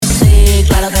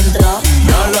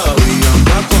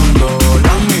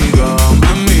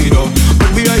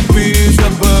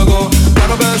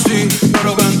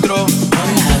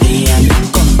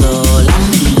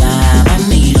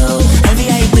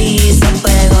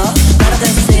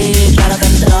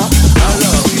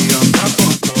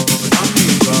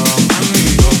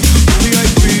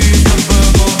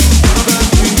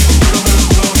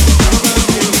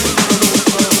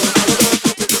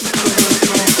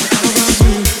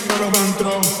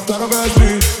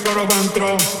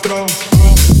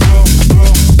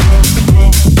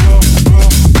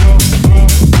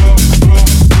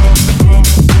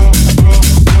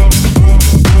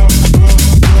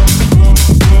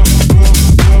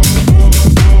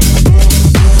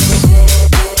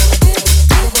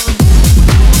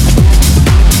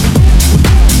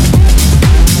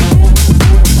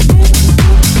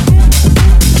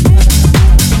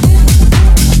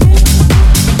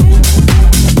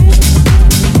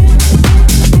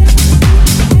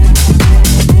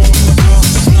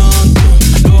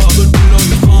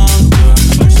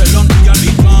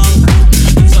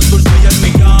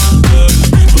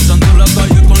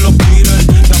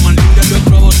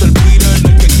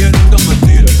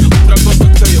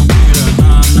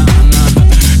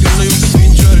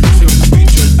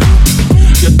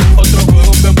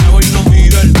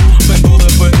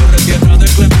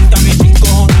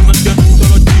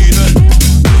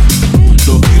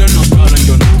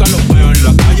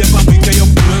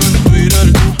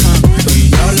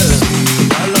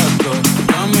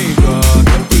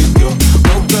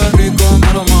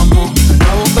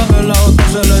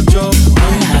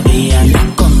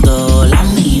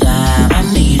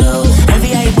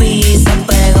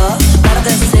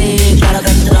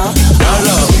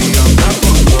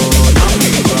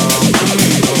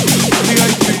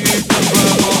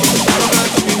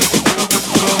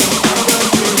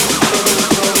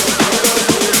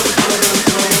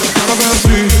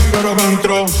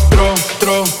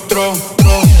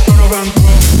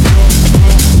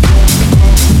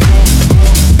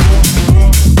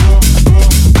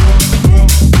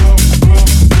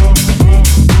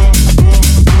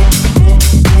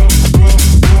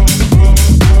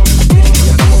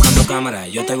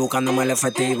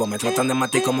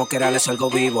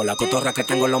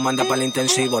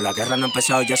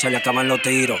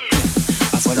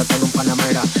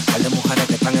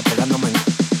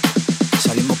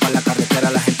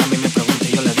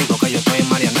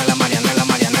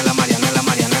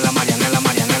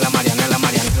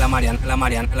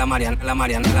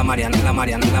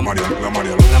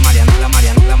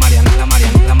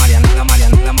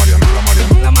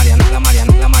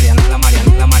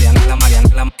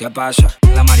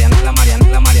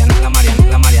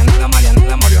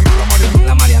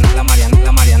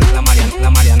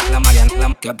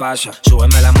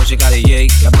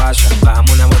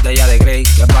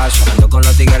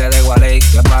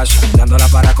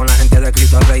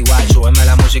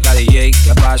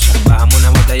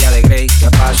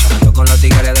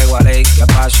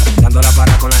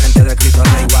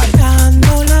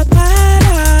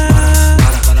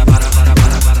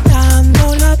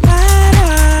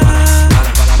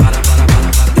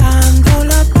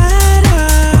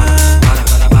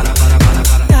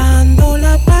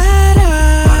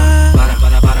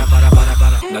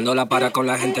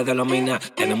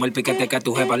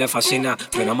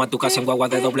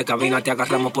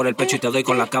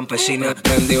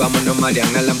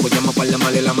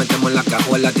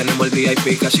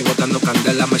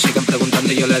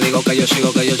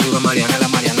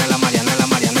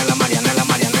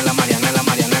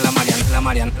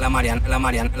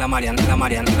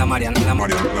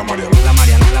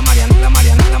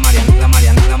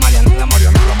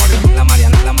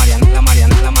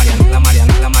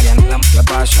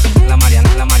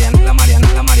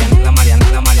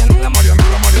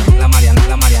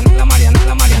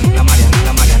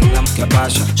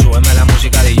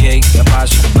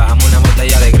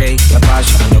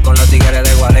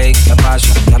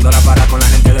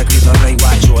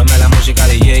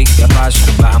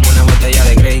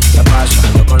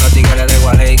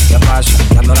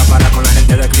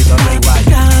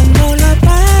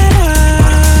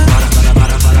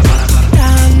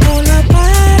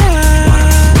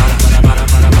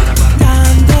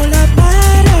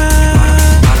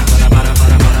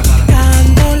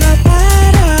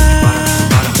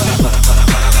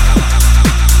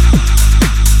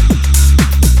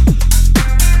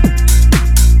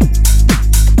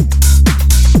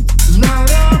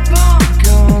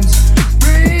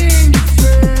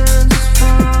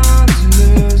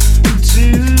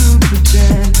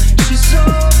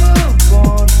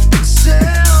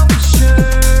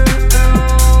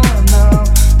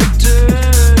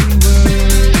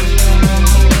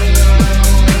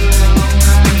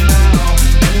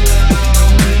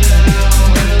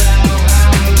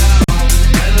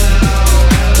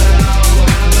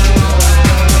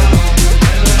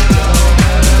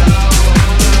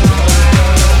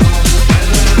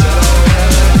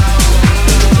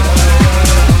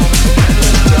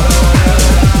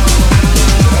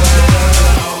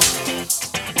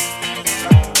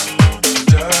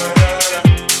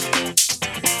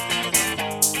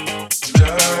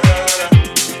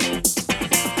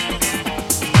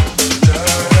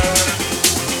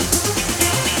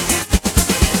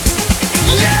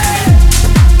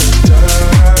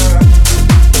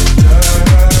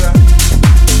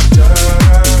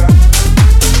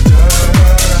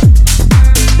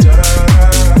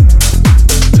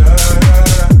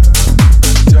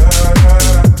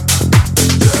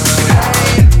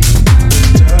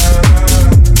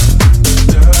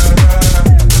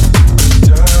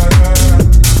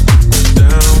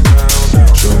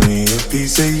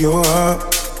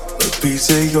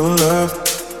of your love.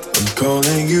 I'm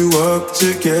calling you up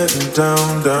to getting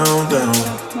down, down, down.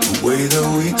 The way that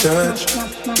we touch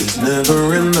is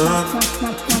never enough.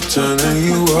 I'm turning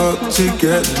you up to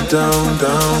getting down,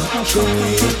 down. Show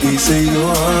me a piece of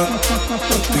your heart,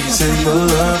 a piece of your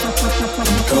love.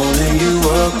 I'm calling you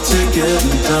up to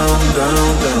getting down, down,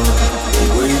 down. The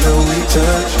way that we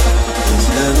touch is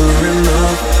never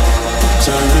enough. I'm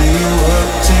turning you up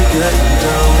to getting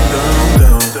down,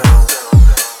 down, down.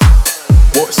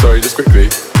 What? Sorry, just quickly.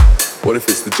 What if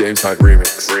it's the James Hype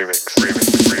remix?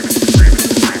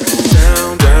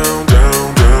 Down, down,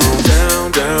 down, down,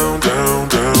 down, down, down, down,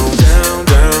 down,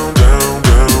 down, down, down,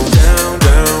 down,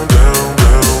 down,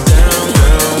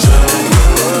 down, down,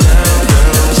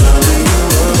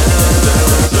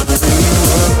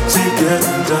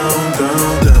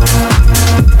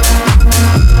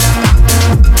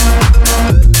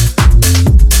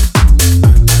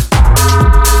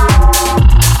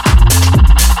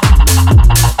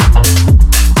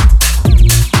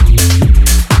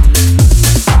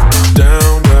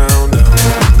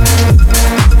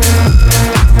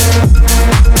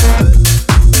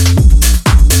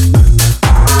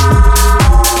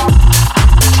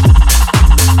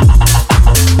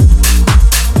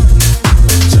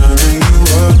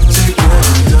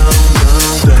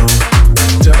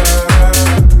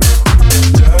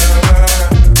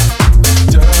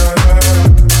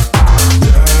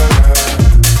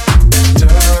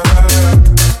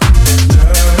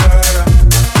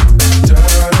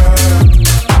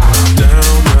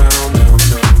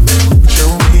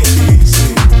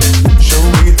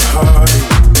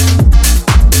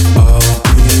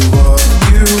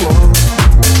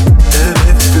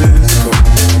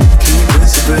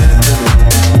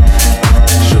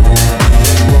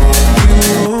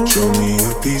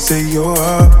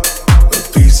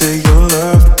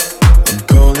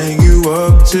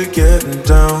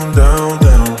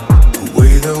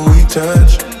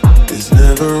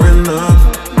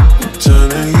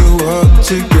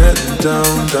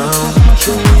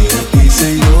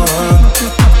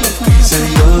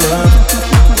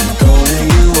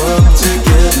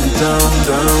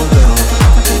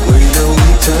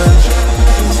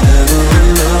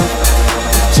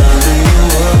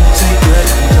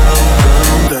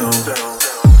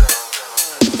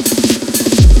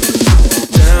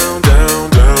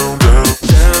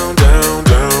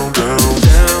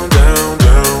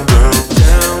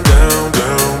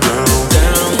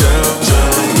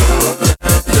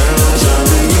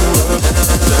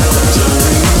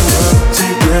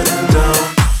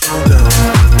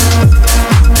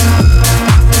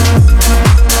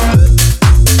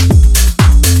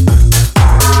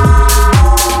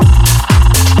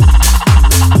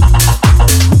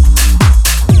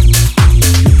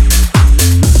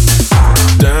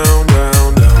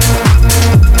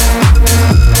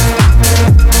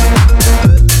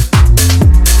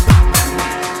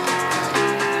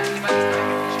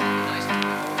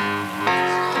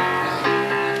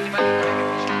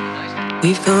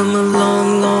 We've come a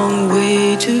long, long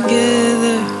way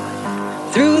together,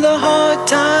 through the hard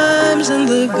times and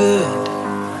the good.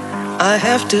 I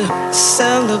have to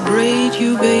celebrate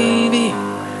you, baby.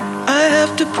 I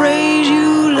have to praise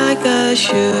you like I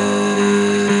should.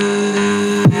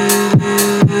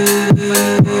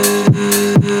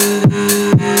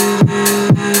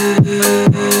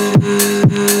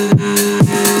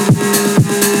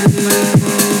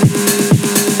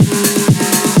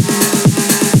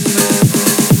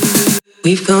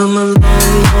 We've come a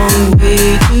long, long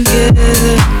way together,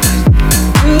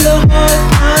 through the hard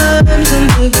times and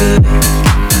the good.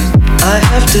 I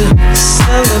have to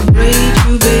celebrate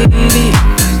you, baby.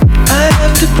 I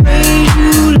have to praise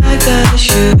you like I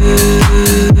should.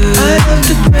 I have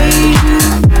to praise you,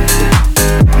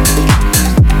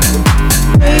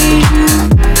 praise you.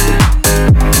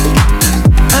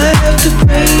 I have to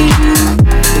praise you,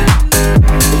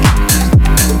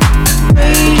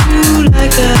 praise you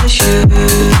like I should.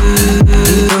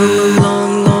 We've come a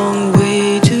long, long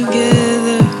way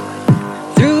together,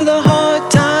 through the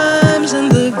hard times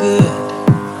and the good.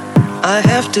 I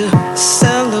have to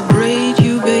celebrate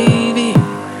you, baby.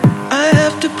 I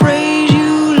have to praise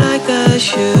you like I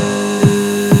should.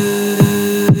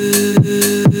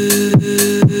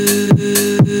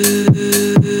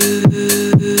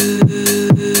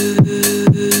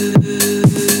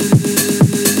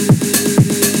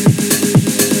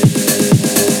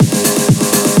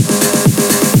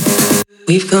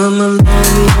 We've come a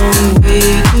long, long way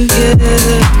together,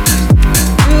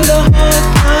 through the hard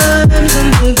times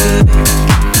and the good.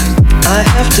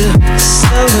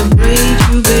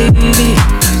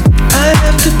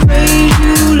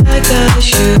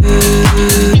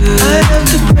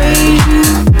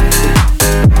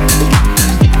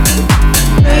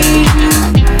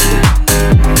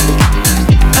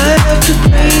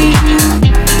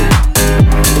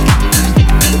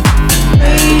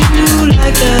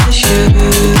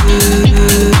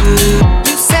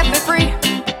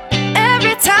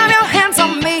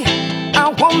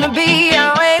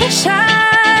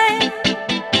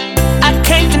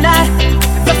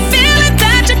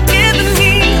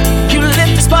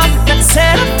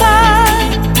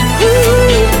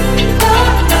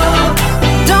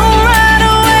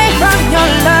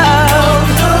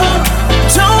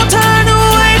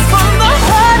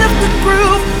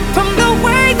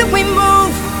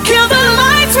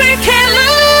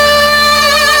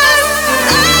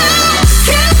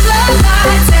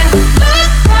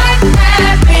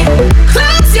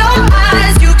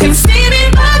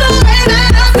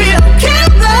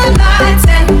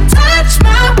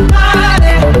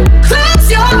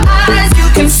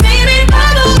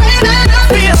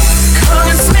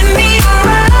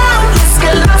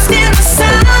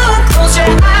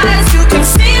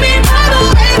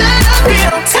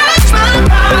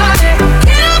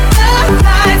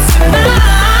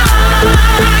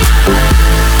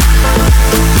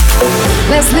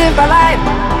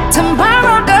 life.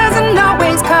 Tomorrow doesn't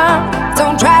always come.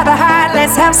 Don't try to hide,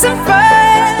 let's have some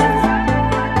fun.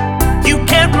 You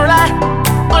can't rely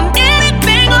on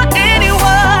anything or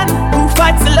anyone who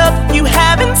fights the love you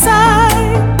have inside.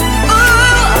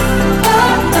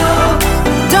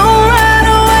 Don't run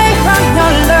away from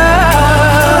your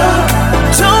love.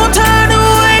 Don't turn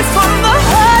away from the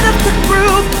heart of the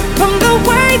groove, from the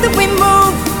way that we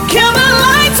move. Kill the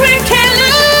lights, we can't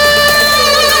lose.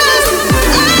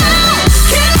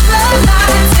 Kill the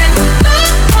lights and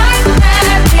look right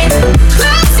at me.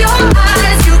 Close your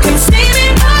eyes, you can see me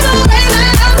by the way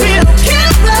that I feel.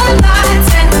 Kill the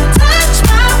lights and touch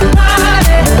my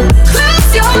body. Close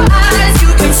your eyes,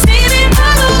 you can see me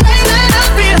by the way that I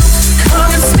feel.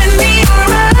 Come and spin me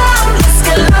around, let's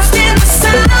get lost in the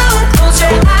sound. Close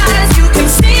your eyes, you can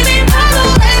see me by the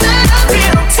way that I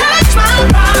feel. Touch my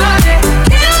body,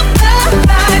 kill the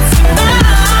lights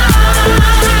tonight.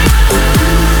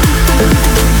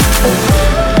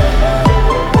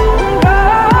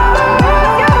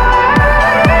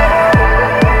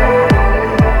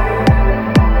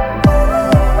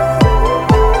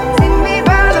 See me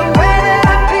by the way that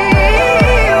I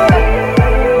feel.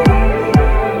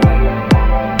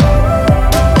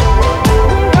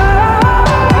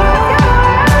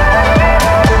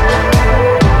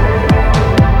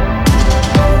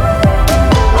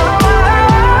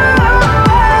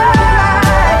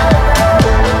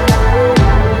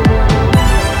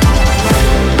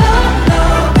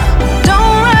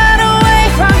 Don't run away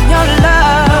from your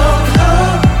love.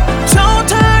 Don't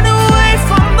turn away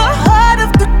from the heart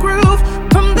of the groove,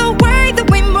 from the way that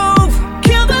we move.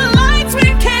 Kill the lights, we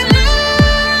can't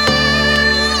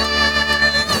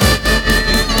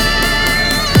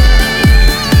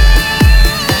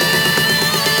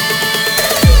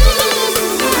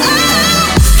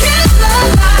Kill the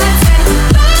lights and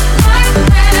look right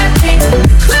at me.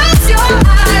 Close your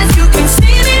eyes, you can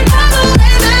see me by the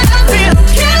way that I feel.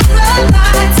 Kill the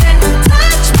lights and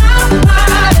touch my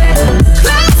body.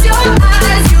 Close your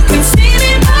eyes, you can see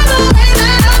me by the way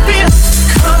that I feel.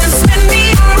 Come and spin me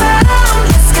around,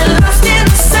 let's get lost in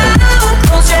the sound.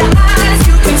 Close your eyes,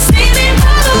 you can see me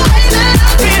by the way that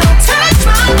I feel. Touch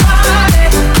my body,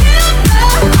 kill the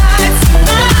lights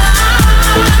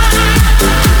tonight.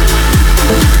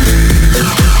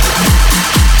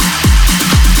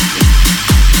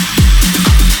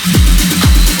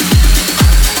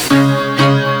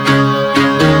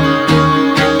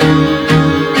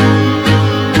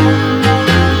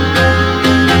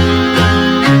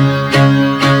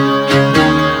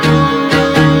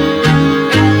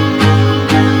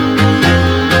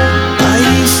 I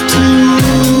used to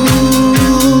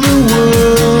rule the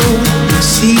world.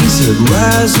 Seas would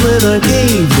rise when I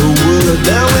gave the word.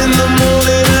 Now in the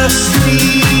morning I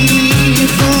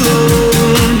sleep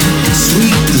alone.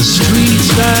 Sweep the streets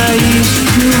I used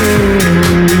to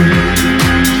own.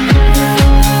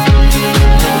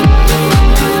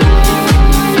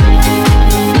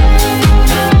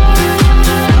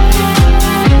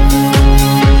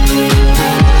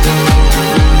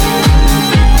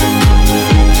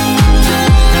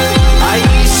 I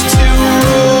used to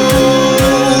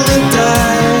roll the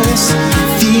dice,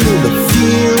 feel the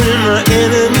fear in my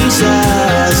enemy's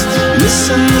eyes.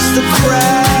 Listen as the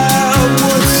crowd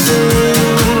would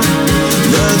sing.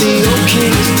 Now the old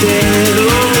king's dead,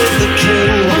 long live the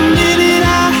king. One minute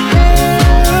I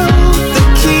held the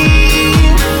key,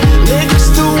 next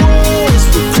the walls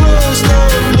were closed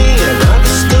on me, and I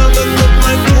discovered that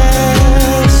my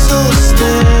castle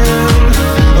stand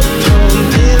upon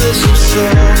pillars of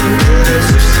sand, pillars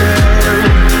of sand.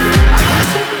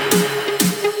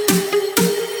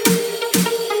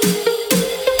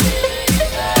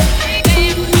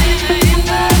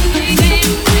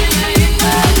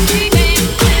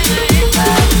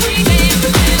 Kill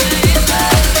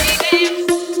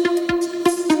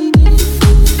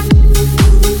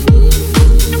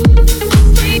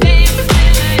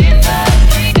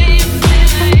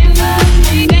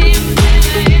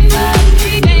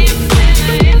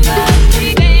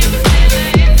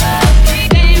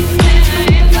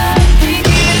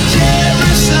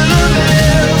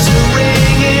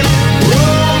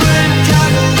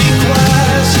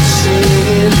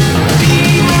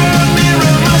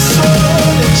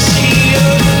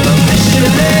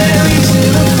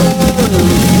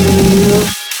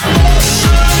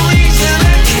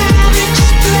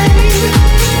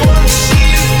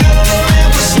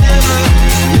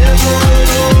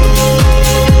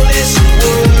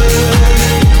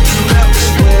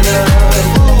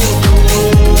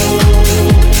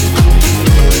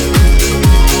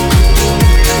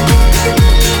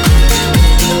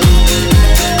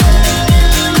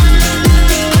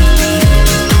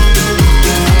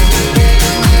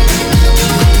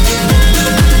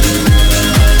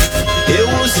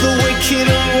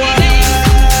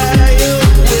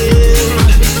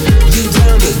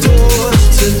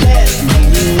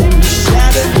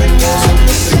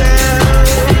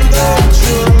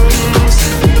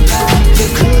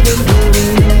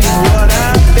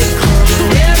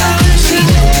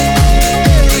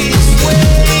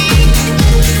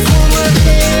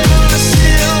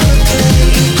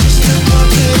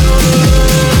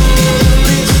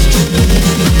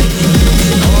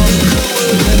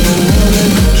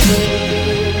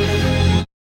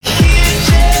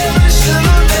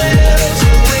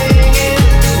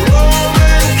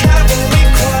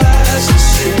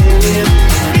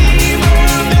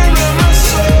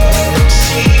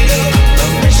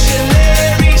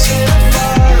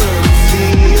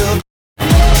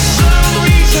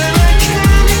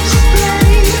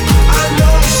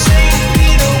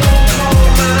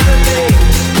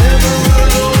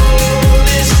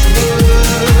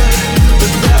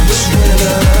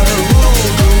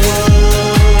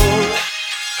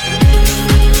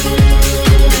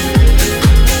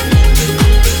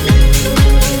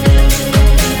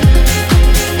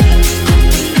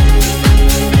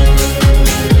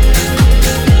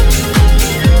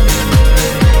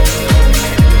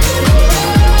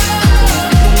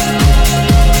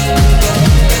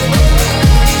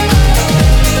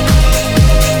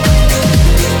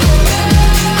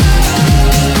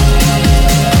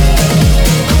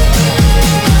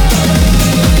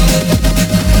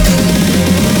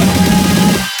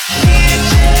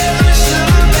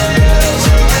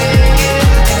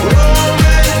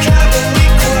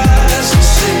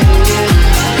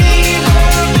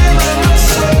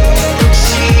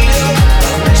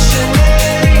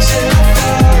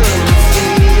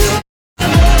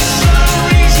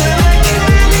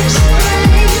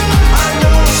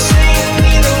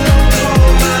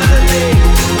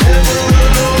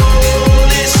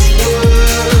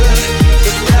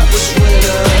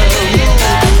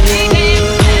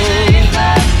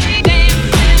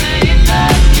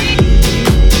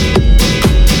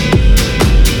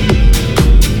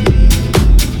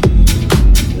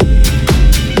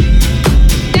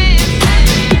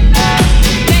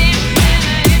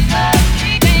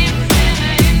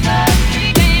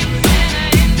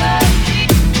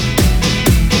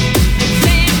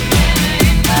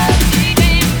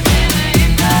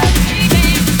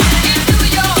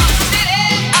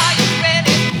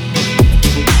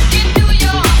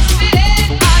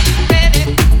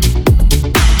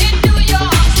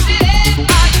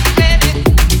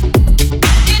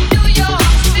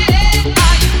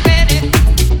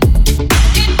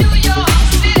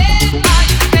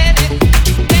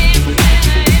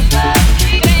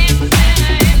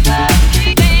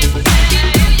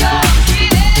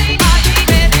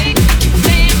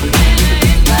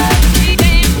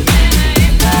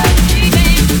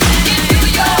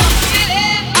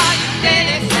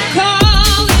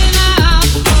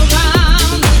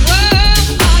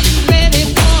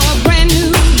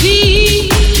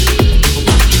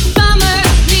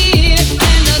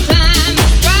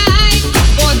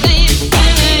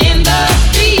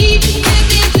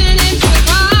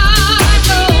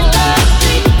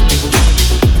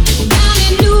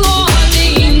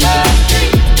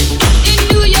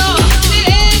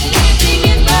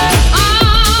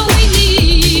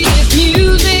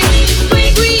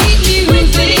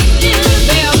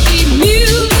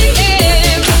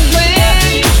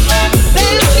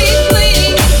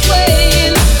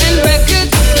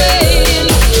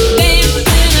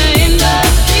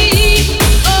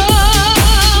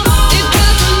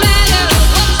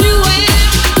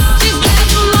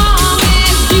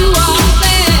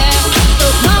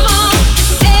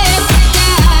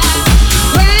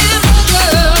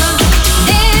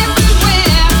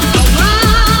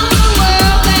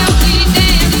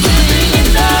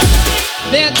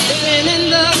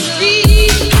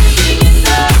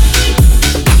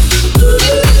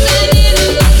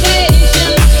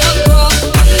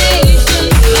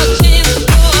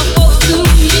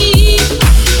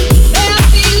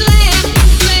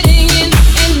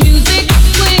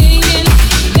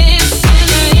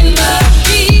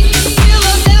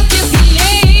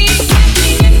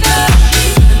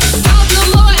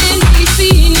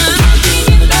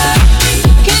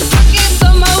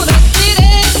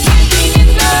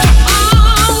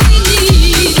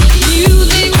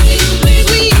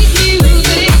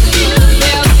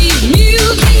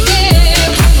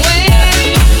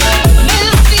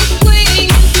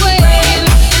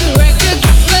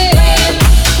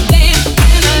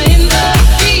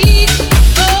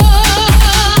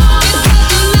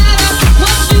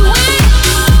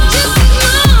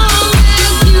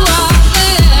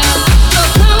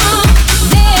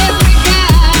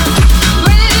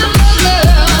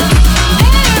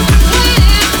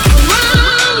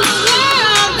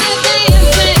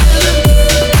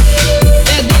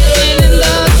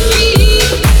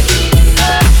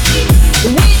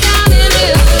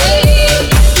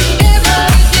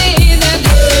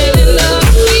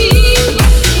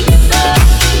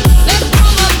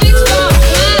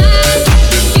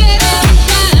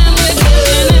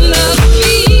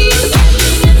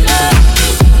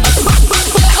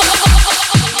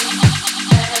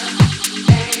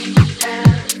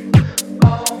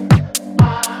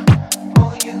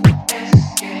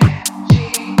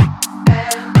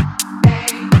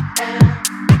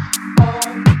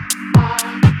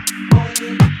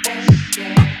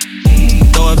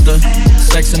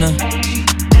in her.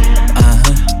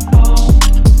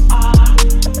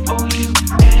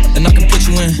 And I can put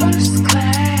you in.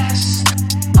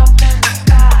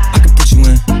 I can put you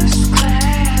in.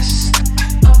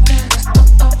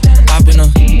 Hop in her,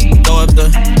 throw up the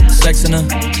sex in her.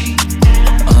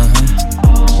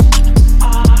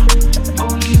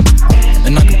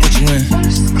 And I can put you in.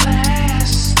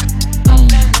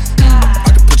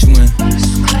 I can put you in.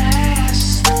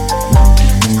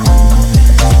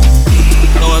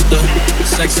 Throw up the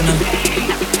sex in her.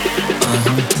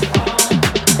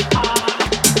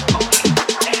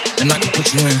 And I can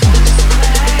put you in.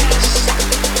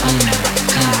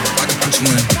 I can put you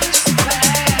in.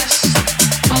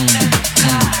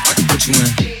 I can put you in.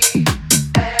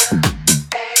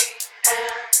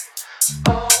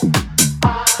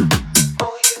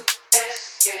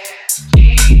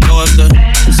 Throw up the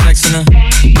sex in her.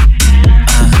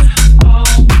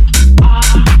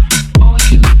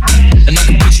 And I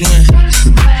can put you in.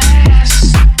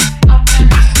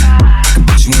 I can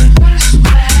put you in.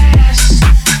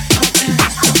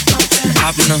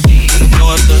 Hop in her, throw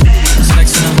up the sex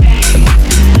in her.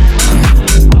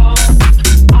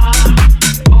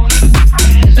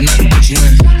 And I can put you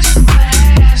in.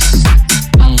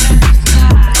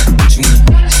 I can put you in.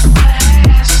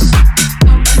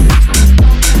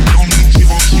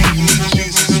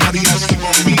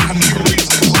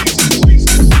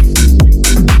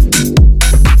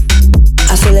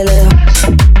 I feel a little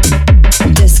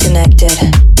disconnected.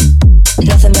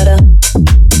 Nothing better,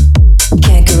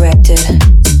 can't correct it.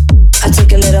 I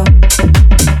take a little,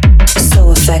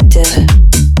 so effective.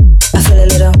 I feel a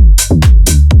little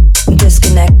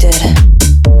disconnected.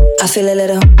 I feel a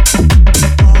little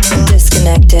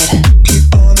disconnected.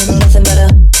 Nothing better,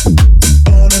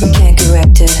 can't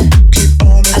correct it.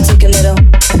 I take a little,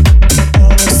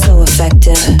 so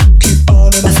effective.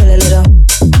 I feel a little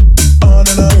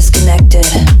disconnected.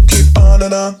 Keep on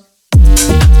and on.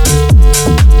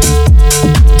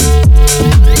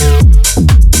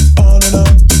 On and on.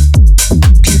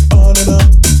 Keep on and on.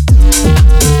 On and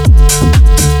on.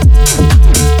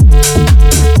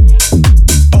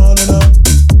 Keep on and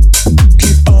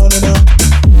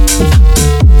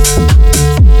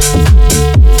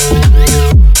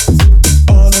on.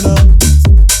 On and on.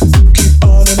 Keep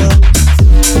on and on.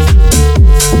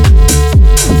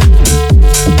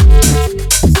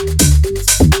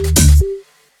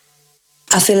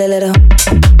 I feel a little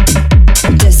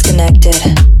disconnected.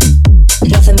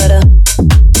 Nothing better,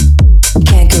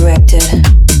 can't correct it.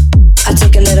 I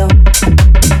take a little,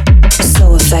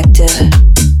 so effective.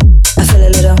 I feel a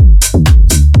little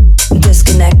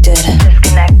disconnected.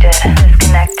 Disconnected, disconnected,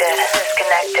 disconnected,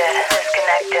 disconnected,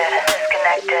 disconnected,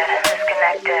 disconnected,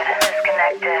 disconnected,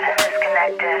 disconnected,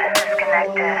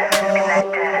 disconnected,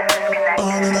 disconnected,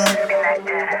 On and on.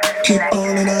 disconnected, Keep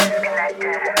on and on.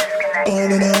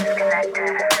 On and on.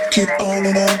 Keep on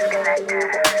and on.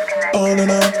 On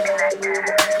and on.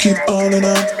 Keep on and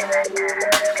on.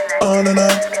 On and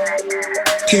on.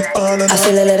 Keep on and I on.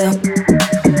 feel a little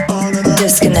On and on.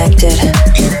 disconnected.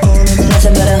 Keep on and on.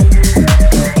 Nothing better,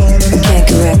 On and on. can't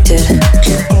correct it.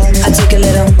 Keep on and I on. take a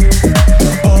little,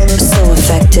 On and on. so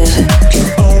effective. Keep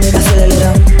on and I on. feel a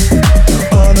little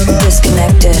On and on.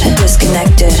 disconnected,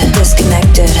 disconnected,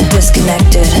 disconnected,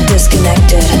 disconnected,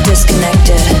 disconnected,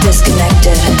 disconnected,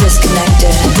 disconnected,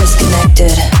 disconnected,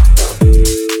 disconnected.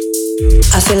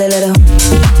 I feel a little